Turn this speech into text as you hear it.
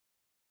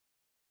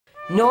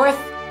North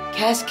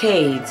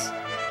Cascades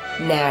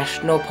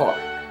National Park.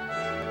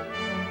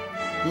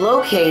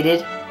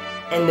 Located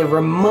in the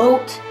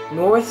remote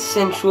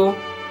north-central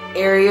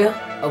area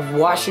of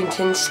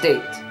Washington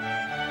State,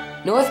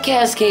 North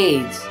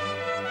Cascades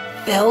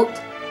felt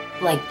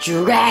like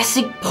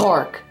Jurassic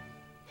Park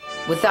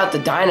without the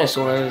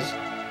dinosaurs,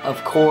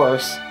 of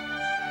course.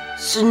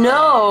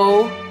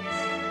 Snow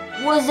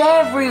was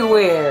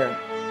everywhere.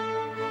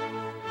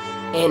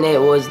 And it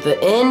was the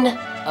end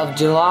of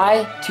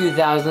July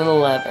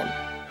 2011.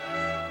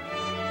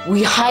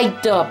 We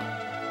hiked up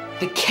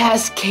the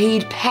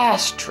Cascade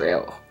Pass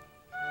Trail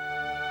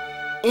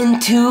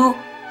into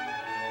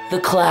the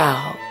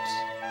clouds.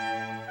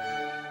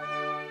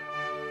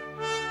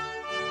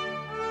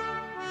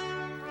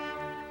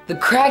 The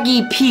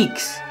craggy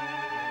peaks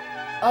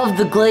of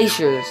the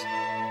glaciers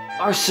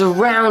are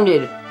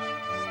surrounded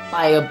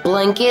by a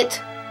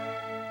blanket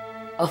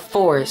of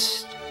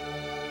forest.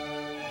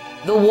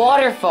 The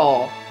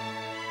waterfall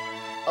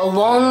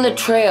along the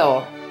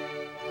trail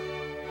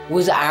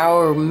was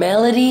our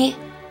melody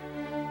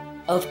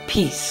of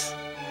peace.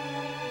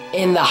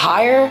 And the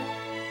higher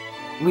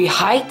we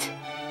hiked,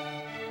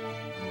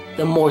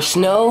 the more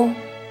snow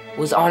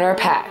was on our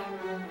path.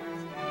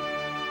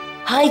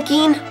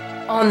 Hiking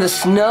on the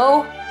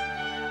snow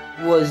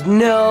was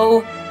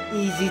no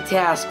easy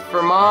task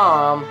for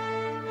Mom.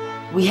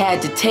 We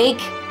had to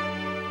take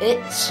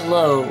it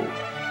slow.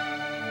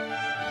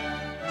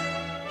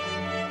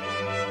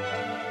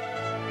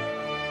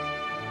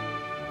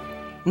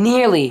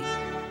 Nearly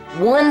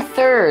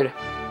 1/3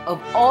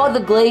 of all the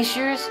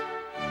glaciers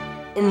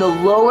in the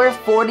lower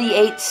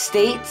 48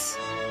 states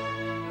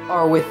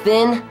are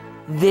within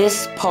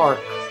this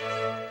park.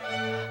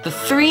 The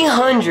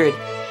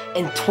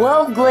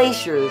 312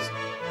 glaciers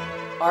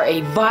are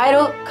a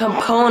vital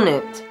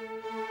component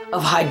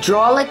of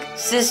hydraulic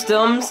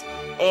systems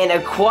and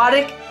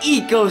aquatic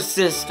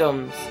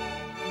ecosystems.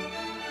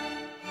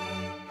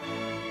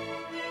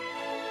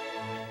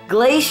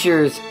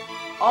 Glaciers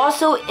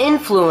also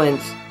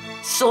influence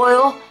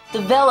soil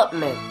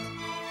development,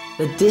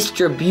 the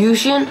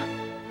distribution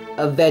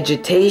of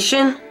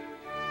vegetation,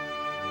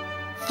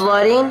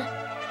 flooding,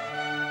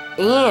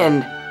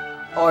 and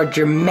are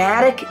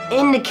dramatic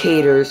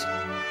indicators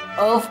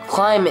of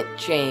climate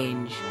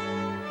change,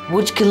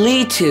 which could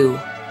lead to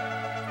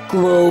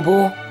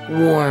global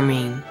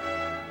warming.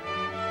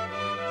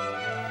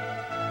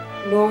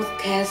 North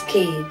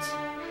Cascades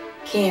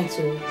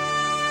canceled.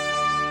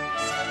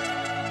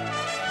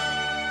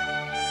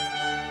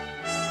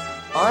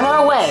 On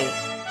our way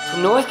to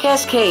North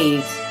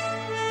Cascades,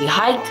 we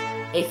hiked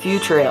a few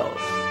trails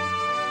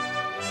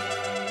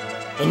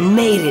and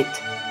made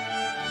it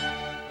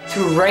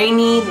to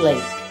Rainy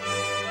Lake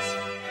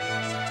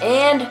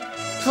and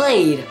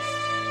played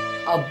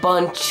a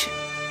bunch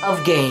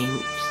of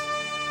games.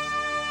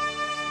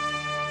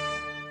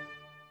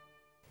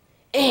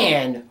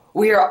 And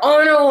we are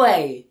on our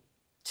way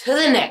to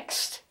the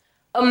next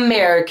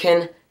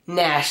American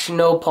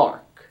National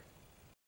Park.